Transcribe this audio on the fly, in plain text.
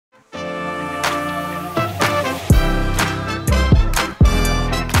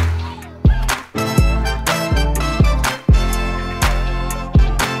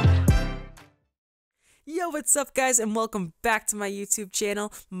What's up guys, and welcome back to my YouTube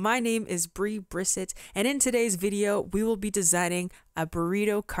channel. My name is Bree Brissett, and in today's video we will be designing a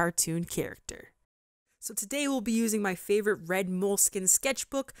Burrito cartoon character. So today we'll be using my favorite red Moleskine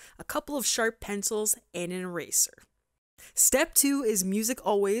sketchbook, a couple of sharp pencils, and an eraser. Step 2 is music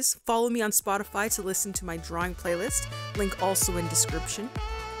always. Follow me on Spotify to listen to my drawing playlist, link also in description.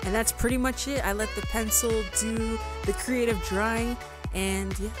 And that's pretty much it. I let the pencil do the creative drawing,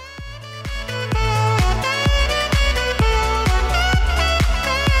 and yeah.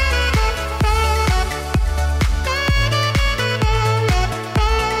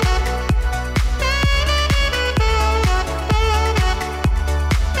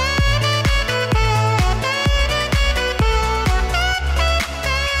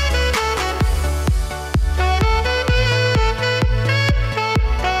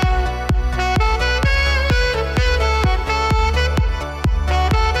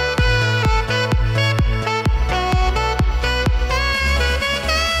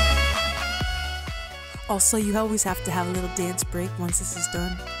 Also, you always have to have a little dance break once this is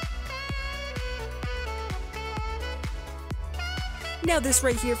done. Now this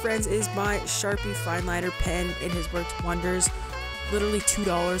right here, friends, is my Sharpie FineLiner pen. It has worked wonders. Literally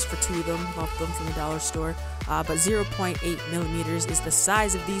 $2 for two of them. Bought them from the dollar store. But 0.8 millimeters is the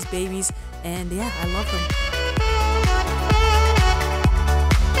size of these babies. And yeah, I love them.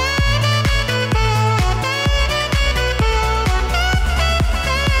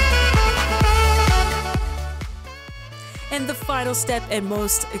 And the final step and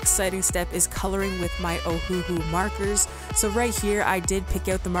most exciting step is coloring with my OHuhu markers. So right here I did pick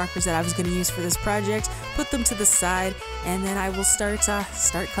out the markers that I was going to use for this project, put them to the side, and then I will start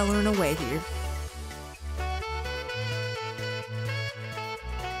coloring away here.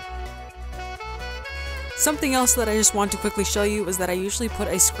 Something else that I just want to quickly show you is that I usually put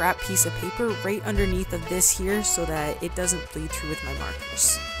a scrap piece of paper right underneath of this here so that it doesn't bleed through with my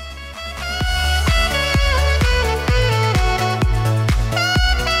markers.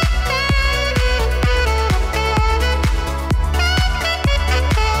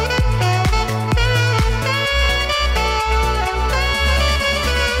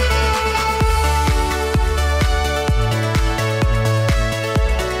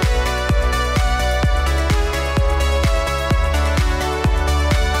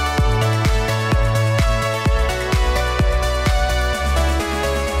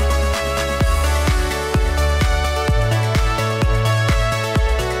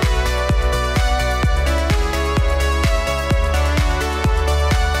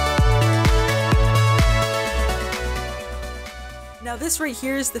 Now this right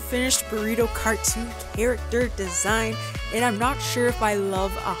here is the finished Burrito cartoon character design, and I'm not sure if I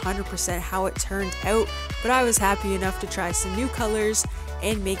love 100% how it turned out, but I was happy enough to try some new colors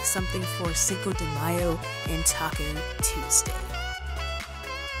and make something for Cinco de Mayo and Taco Tuesday.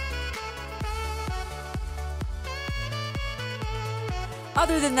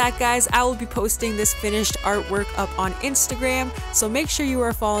 Other than that, guys, I will be posting this finished artwork up on Instagram, so make sure you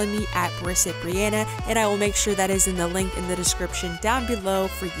are following me at Brissett Brianna, and I will make sure that is in the link in the description down below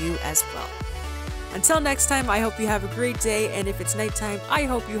for you as well. Until next time, I hope you have a great day, and if it's nighttime, I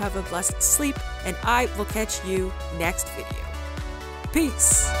hope you have a blessed sleep, and I will catch you next video.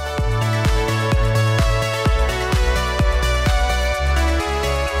 Peace!